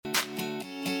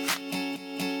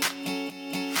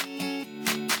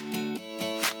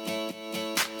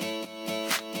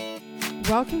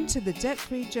Welcome to the Debt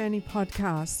Free Journey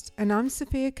podcast, and I'm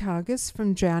Sophia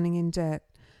from Drowning in Debt.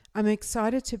 I'm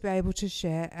excited to be able to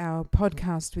share our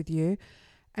podcast with you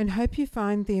and hope you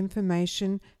find the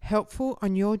information helpful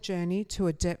on your journey to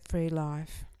a debt-free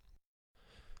life.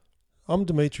 I'm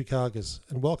Dimitri Kargas,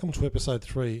 and welcome to episode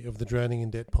 3 of the Drowning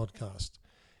in Debt podcast.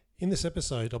 In this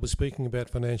episode, I'll be speaking about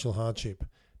financial hardship,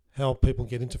 how people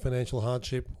get into financial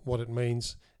hardship, what it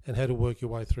means, and how to work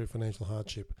your way through financial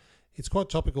hardship. It's quite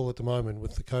topical at the moment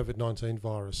with the COVID-19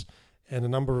 virus, and a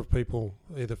number of people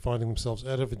either finding themselves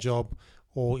out of a job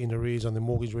or in arrears on their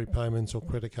mortgage repayments or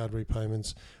credit card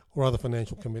repayments or other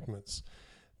financial commitments.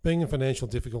 Being in financial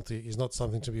difficulty is not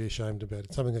something to be ashamed about.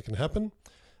 It's something that can happen,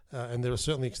 and there are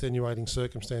certainly extenuating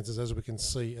circumstances, as we can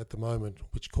see at the moment,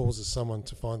 which causes someone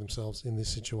to find themselves in this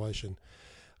situation.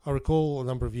 I recall a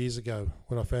number of years ago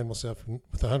when I found myself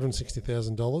with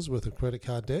 $160,000 worth of credit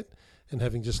card debt and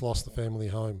having just lost the family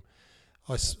home.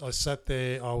 I sat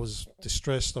there, I was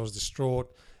distressed, I was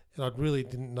distraught, and I really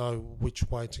didn't know which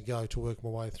way to go to work my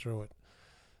way through it.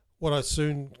 What I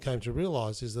soon came to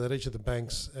realise is that each of the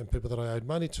banks and people that I owed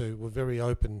money to were very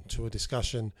open to a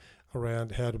discussion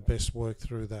around how to best work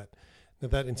through that. Now,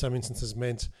 that in some instances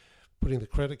meant putting the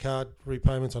credit card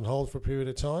repayments on hold for a period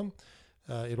of time.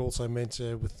 It also meant,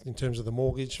 in terms of the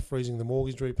mortgage, freezing the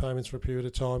mortgage repayments for a period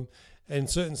of time, and in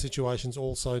certain situations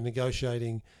also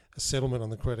negotiating a settlement on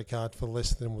the credit card for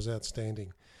less than was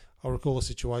outstanding. I recall a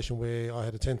situation where I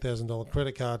had a $10,000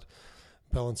 credit card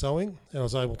balance owing, and I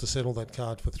was able to settle that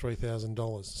card for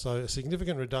 $3,000. So a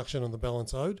significant reduction on the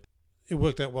balance owed. It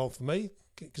worked out well for me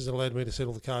because it allowed me to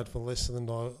settle the card for less than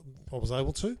I was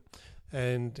able to,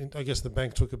 and I guess the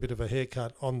bank took a bit of a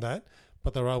haircut on that,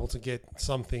 but they were able to get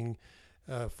something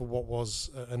for what was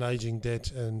an aging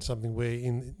debt, and something where,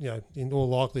 in all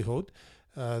likelihood,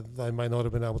 they may not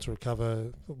have been able to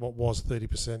recover what was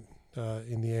 30%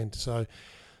 in the end. So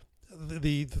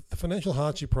the financial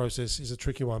hardship process is a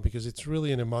tricky one because it's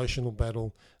really an emotional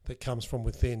battle that comes from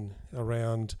within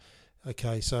around,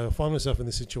 okay, so I find myself in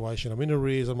this situation, I'm in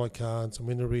arrears on my cards, I'm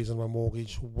in arrears on my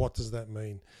mortgage, what does that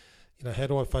mean? How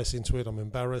do I face into it? I'm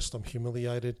embarrassed, I'm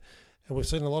humiliated. And we've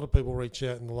seen a lot of people reach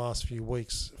out in the last few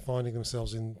weeks finding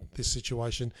themselves in this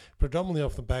situation, predominantly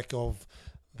off the back of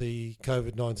the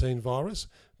COVID-19 virus.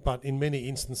 But in many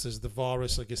instances, the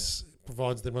virus, I guess,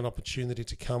 provides them an opportunity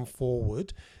to come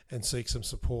forward and seek some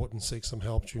support and seek some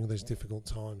help during these difficult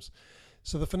times.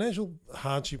 So the financial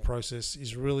hardship process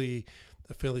is really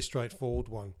a fairly straightforward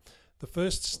one. The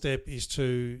first step is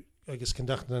to, I guess,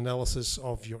 conduct an analysis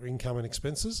of your income and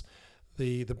expenses.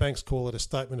 The banks call it a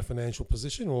statement of financial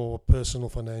position or a personal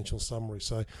financial summary.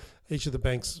 So each of the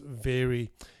banks vary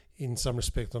in some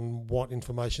respect on what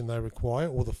information they require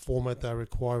or the format they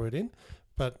require it in.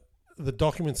 But the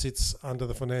document sits under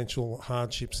the financial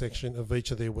hardship section of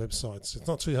each of their websites. It's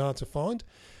not too hard to find,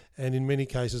 and in many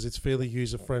cases it's fairly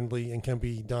user-friendly and can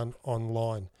be done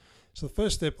online. So the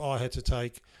first step I had to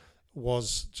take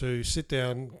was to sit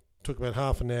down, took about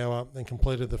half an hour, and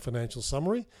completed the financial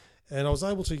summary. And I was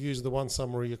able to use the one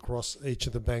summary across each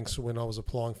of the banks when I was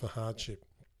applying for hardship.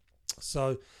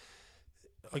 So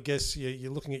I guess you're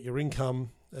looking at your income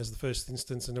as the first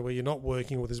instance, and where you're not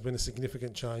working or there's been a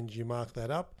significant change, you mark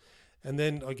that up. And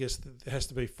then I guess there has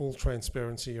to be full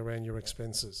transparency around your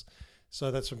expenses. So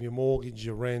that's from your mortgage,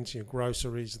 your rent, your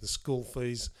groceries, the school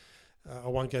fees. I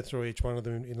won't go through each one of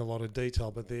them in a lot of detail,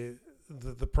 but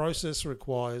the process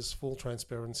requires full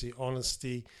transparency,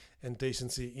 honesty, and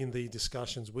decency in the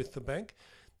discussions with the bank.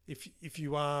 If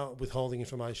you are withholding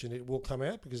information, it will come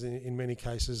out because in many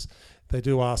cases they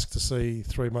do ask to see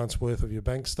 3 months worth of your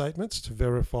bank statements to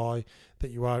verify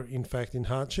that you are in fact in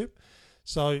hardship.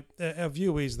 So our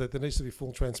view is that there needs to be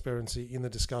full transparency in the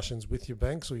discussions with your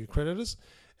banks or your creditors,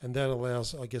 and that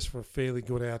allows, I guess, for a fairly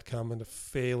good outcome and a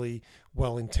fairly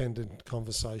well-intended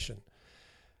conversation.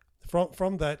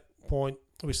 From that point,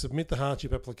 we submit the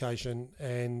hardship application,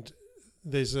 and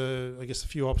there's a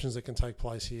few options that can take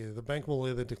place here. The bank will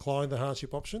either decline the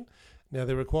hardship option. Now,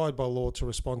 they're required by law to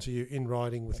respond to you in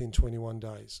writing within 21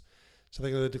 days. So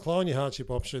they're going to decline your hardship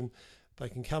option. They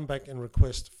can come back and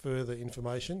request further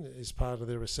information as part of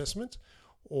their assessment,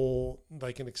 or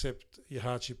they can accept your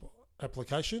hardship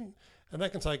application, and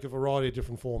that can take a variety of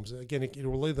different forms. Again, it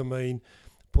will either mean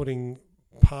putting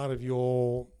part of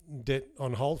your debt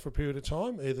on hold for a period of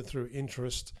time, either through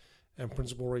interest and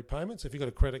principal repayments. If you've got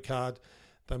a credit card,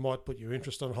 they might put your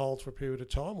interest on hold for a period of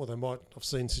time, or they might have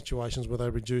seen situations where they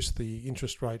reduce the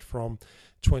interest rate from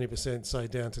 20%, say,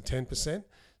 down to 10%.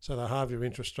 So they halve your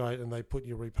interest rate and they put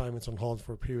your repayments on hold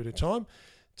for a period of time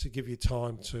to give you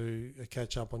time to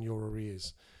catch up on your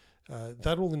arrears.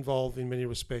 That will involve, in many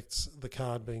respects, the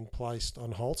card being placed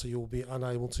on hold, so you'll be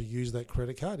unable to use that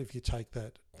credit card if you take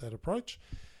that approach.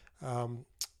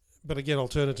 But again,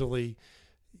 alternatively,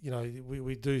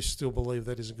 we do still believe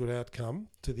that is a good outcome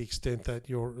to the extent that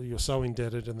you're so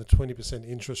indebted, and the 20%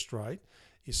 interest rate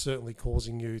is certainly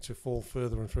causing you to fall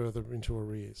further and further into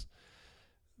arrears.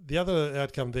 The other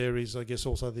outcome there is, I guess,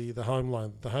 also the home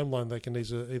loan. The home loan, they can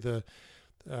either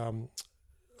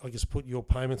put your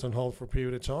payments on hold for a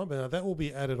period of time, and that will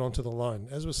be added onto the loan.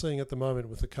 As we're seeing at the moment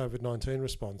with the COVID-19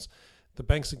 response, the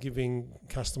banks are giving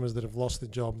customers that have lost their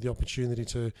job the opportunity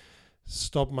to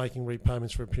stop making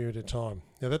repayments for a period of time.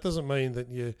 Now, that doesn't mean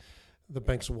that the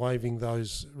bank's waiving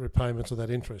those repayments or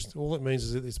that interest. All it means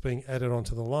is that it's being added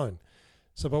onto the loan.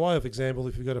 So by way of example,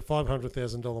 if you've got a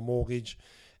 $500,000 mortgage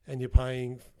and you're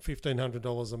paying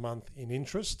 $1,500 a month in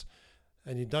interest,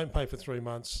 and you don't pay for 3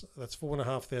 months, that's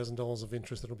 $4,500 of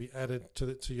interest that will be added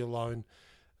to your loan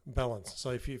balance. So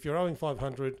if you're owing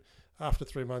 $500, after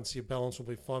 3 months, your balance will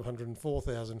be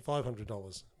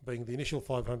 $504,500, being the initial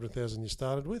 $500,000 you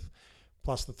started with,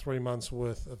 plus the 3 months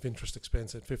worth of interest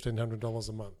expense at $1,500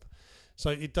 a month.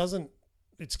 So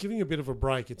it's giving you a bit of a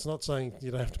break. It's not saying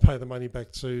you don't have to pay the money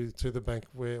back to the bank,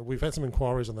 where we've had some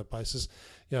inquiries on that basis.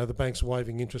 The bank's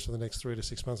waiving interest for the next 3 to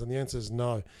 6 months, and the answer is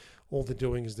no. All they're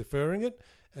doing is deferring it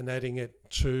and adding it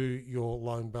to your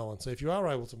loan balance. So if you are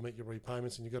able to meet your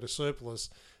repayments and you've got a surplus,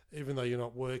 even though you're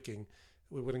not working,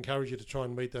 we would encourage you to try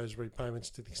and meet those repayments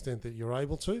to the extent that you're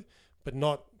able to, but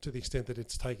not to the extent that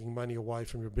it's taking money away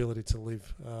from your ability to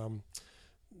live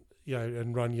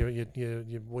and run your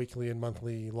weekly and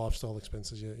monthly lifestyle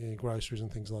expenses, your groceries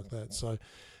and things like that. So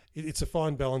it's a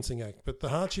fine balancing act. But the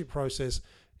hardship process,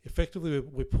 effectively,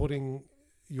 we're putting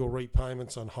your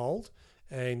repayments on hold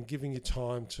and giving you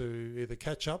time to either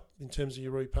catch up in terms of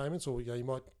your repayments, or you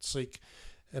might seek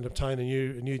and obtain a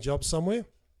new job somewhere.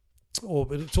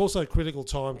 But it's also a critical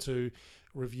time to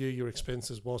review your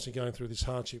expenses whilst you're going through this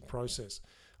hardship process.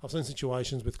 I've seen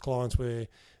situations with clients where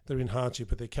they're in hardship,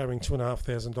 but they're carrying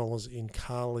 $2,500 in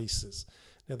car leases.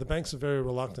 Now, the banks are very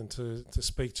reluctant to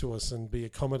speak to us and be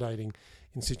accommodating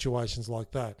in situations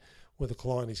like that, where the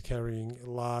client is carrying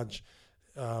large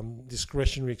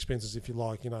discretionary expenses, if you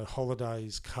like,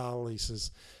 holidays, car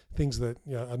leases, things that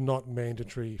are not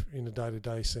mandatory in a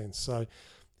day-to-day sense. So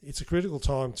it's a critical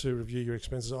time to review your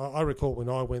expenses. I recall when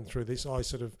I went through this, I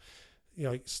sort of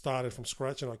started from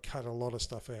scratch and I cut a lot of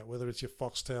stuff out, whether it's your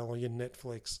Foxtel or your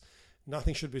Netflix.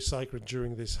 Nothing should be sacred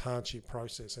during this hardship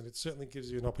process, and it certainly gives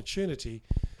you an opportunity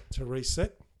to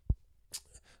reset,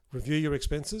 review your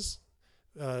expenses.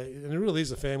 And it really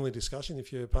is a family discussion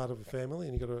if you're part of a family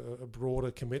and you've got a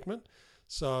broader commitment.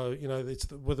 So,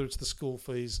 whether it's the school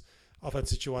fees, I've had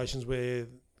situations where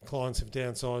clients have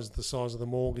downsized the size of the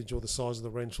mortgage or the size of the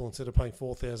rental, instead of paying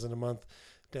 $4,000 a month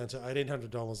down to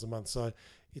 $1,800 a month. So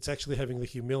it's actually having the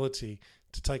humility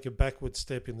to take a backward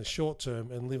step in the short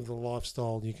term and live the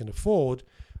lifestyle you can afford,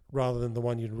 rather than the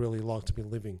one you'd really like to be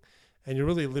living. And you're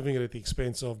really living it at the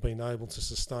expense of being able to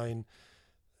sustain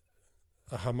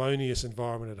a harmonious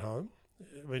environment at home.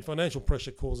 I mean, financial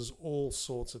pressure causes all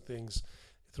sorts of things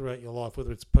throughout your life,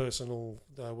 whether it's personal,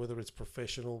 whether it's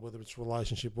professional, whether it's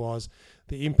relationship-wise.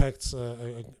 The impacts are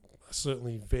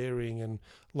certainly varying and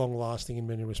long-lasting in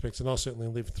many respects, and I certainly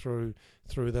lived through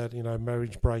that,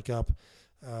 marriage breakup,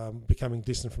 becoming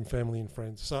distant from family and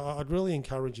friends. So I'd really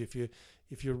encourage you,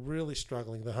 if you're really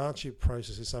struggling, the hardship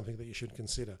process is something that you should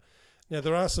consider. Now,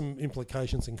 there are some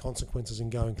implications and consequences in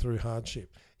going through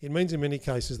hardship. It means in many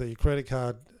cases that your credit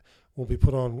card will be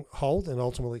put on hold and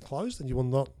ultimately closed, and you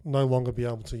will no longer be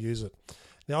able to use it.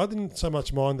 Now, I didn't so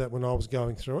much mind that when I was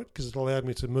going through it, because it allowed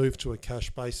me to move to a cash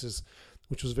basis,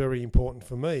 which was very important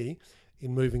for me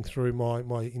in moving through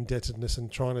my indebtedness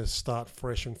and trying to start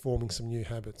fresh and forming some new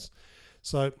habits.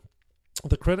 So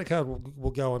the credit card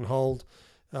will go on hold.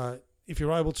 If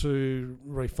you're able to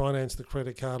refinance the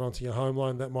credit card onto your home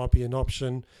loan, that might be an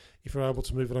option. If you're able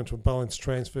to move it onto a balance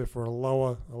transfer for a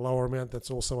lower amount,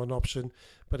 that's also an option.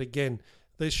 But again,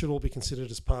 these should all be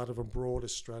considered as part of a broader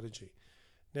strategy.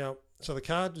 Now, so the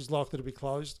card is likely to be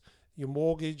closed. Your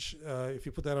mortgage, if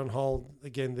you put that on hold,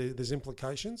 again, there's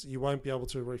implications. You won't be able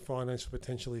to refinance for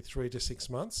potentially 3 to 6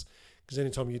 months, because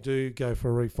anytime you do go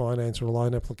for a refinance or a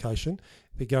loan application,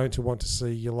 they're going to want to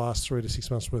see your last 3 to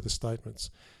 6 months worth of statements.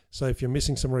 So if you're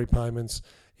missing some repayments,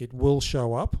 it will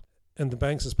show up, and the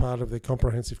banks, as part of their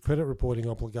comprehensive credit reporting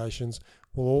obligations,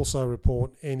 will also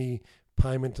report any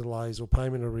payment delays or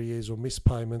payment arrears or missed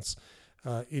payments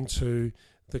into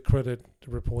the credit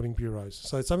reporting bureaus.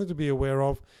 So it's something to be aware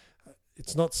of.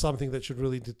 It's not something that should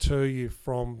really deter you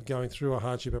from going through a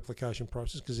hardship application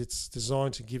process, because it's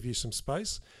designed to give you some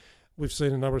space. we've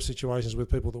seen a number of situations with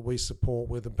people that we support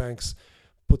where the banks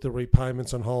put the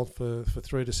repayments on hold for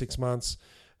 3 to 6 months,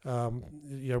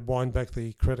 wind back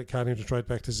the credit card interest rate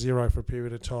back to zero for a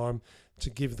period of time to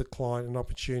give the client an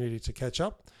opportunity to catch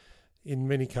up. In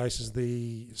many cases,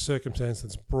 the circumstance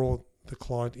that's brought the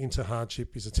client into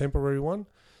hardship is a temporary one.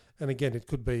 And again, it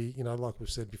could be, like we've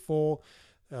said before,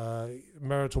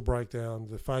 marital breakdown,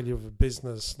 the failure of a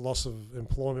business, loss of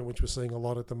employment, which we're seeing a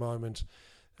lot at the moment.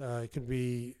 It could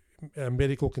be a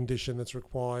medical condition that's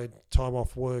required time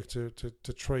off work to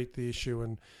treat the issue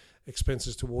and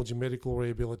expenses towards your medical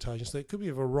rehabilitation. So there could be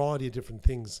a variety of different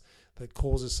things that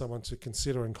causes someone to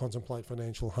consider and contemplate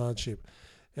financial hardship.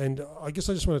 And I guess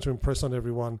I just wanted to impress on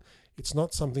everyone, it's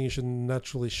not something you should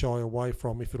naturally shy away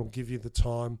from if it'll give you the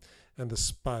time and the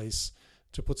space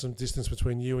to put some distance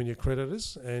between you and your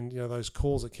creditors. And those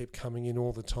calls that keep coming in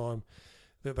all the time,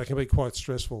 they can be quite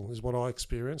stressful, is what I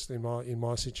experienced in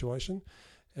my situation.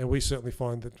 And we certainly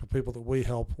find that for people that we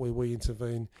help, where we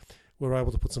intervene, we're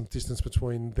able to put some distance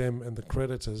between them and the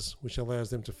creditors, which allows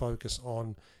them to focus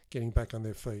on getting back on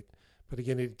their feet. But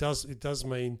again, it does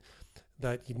mean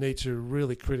that you need to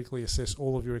really critically assess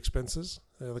all of your expenses.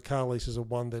 The car leases are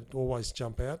one that always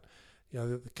jump out.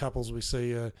 The couples we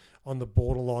see are on the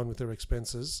borderline with their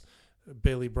expenses,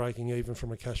 barely breaking even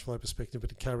from a cash flow perspective,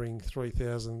 but carrying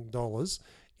 $3,000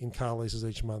 in car leases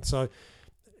each month. So,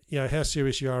 how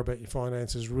serious you are about your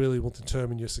finances really will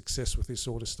determine your success with this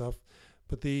sort of stuff.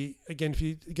 But again, if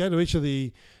you go to each of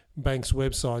the bank's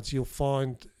websites, you'll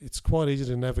find it's quite easy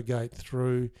to navigate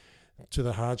through to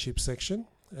the hardship section.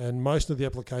 And most of the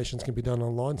applications can be done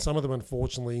online. Some of them,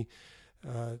 unfortunately,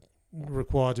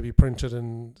 required to be printed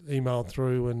and emailed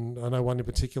through. And I know one in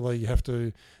particular, you have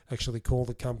to actually call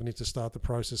the company to start the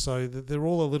process. So they're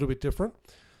all a little bit different.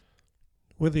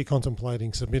 Whether you're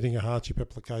contemplating submitting a hardship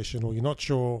application or you're not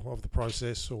sure of the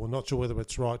process or not sure whether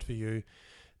it's right for you,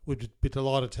 we'd be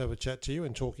delighted to have a chat to you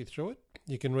and talk you through it.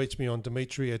 You can reach me on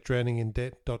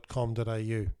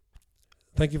dimitri@drowningindebt.com.au.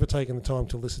 Thank you for taking the time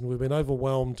to listen. We've been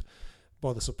overwhelmed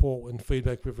by the support and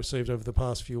feedback we've received over the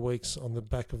past few weeks on the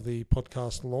back of the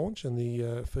podcast launch and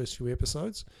the first few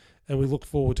episodes. And we look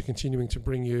forward to continuing to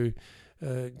bring you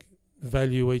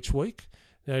value each week.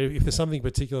 Now, if there's something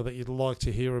particular that you'd like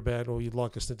to hear about or you'd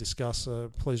like us to discuss,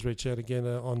 please reach out again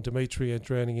on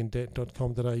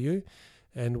dimitri@drowningindebt.com.au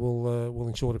and we'll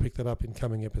ensure to pick that up in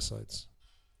coming episodes.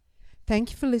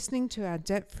 Thank you for listening to our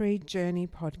Debt-Free Journey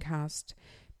podcast.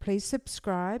 Please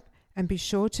subscribe and be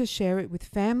sure to share it with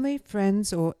family,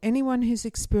 friends, or anyone who's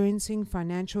experiencing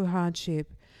financial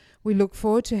hardship. We look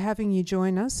forward to having you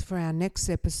join us for our next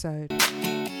episode.